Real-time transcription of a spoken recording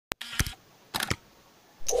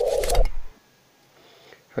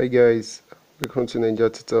Hi guys, welcome to Nigeria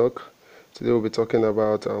to Talk. Today we'll be talking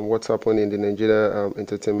about what's happening in the Nigeria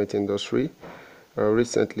entertainment industry.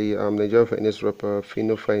 Recently, Nigeria Finance rapper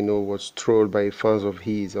Phyno was trolled by fans of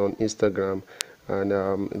his on Instagram, and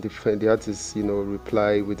the artist,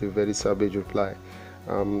 replied with a very savage reply.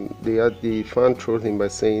 The fan trolled him by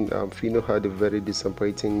saying Phyno had a very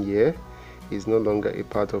disappointing year. He's no longer a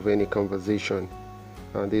part of any conversation.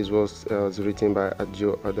 This was written by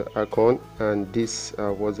Adjo Akon, and this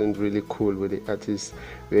wasn't really cool with the artist,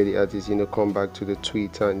 where the artist come back to the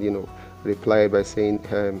tweet and reply by saying,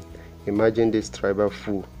 imagine this tribal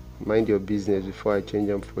fool, mind your business before I change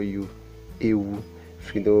them for you. Ew.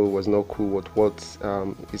 Phyno was not cool with what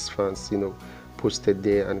his fans posted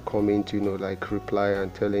there, and comment like reply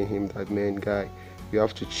and telling him that, man, guy, you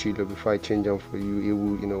have to chill before I change them for you.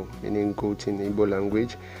 Ewu, meaning goat in Igbo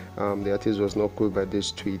language. The artist was not cool by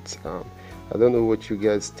this tweet. I don't know what you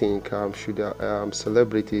guys think. Should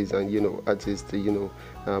celebrities and artists,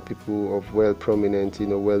 people of prominent,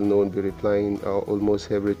 well-known, be replying almost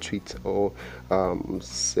every tweet or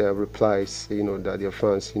replies, that their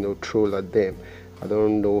fans, troll at them? I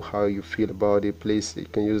don't know how you feel about it. Please, you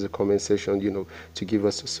can use the comment section, to give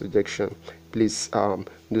us a suggestion. Please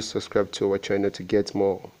do subscribe to our channel to get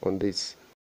more on this.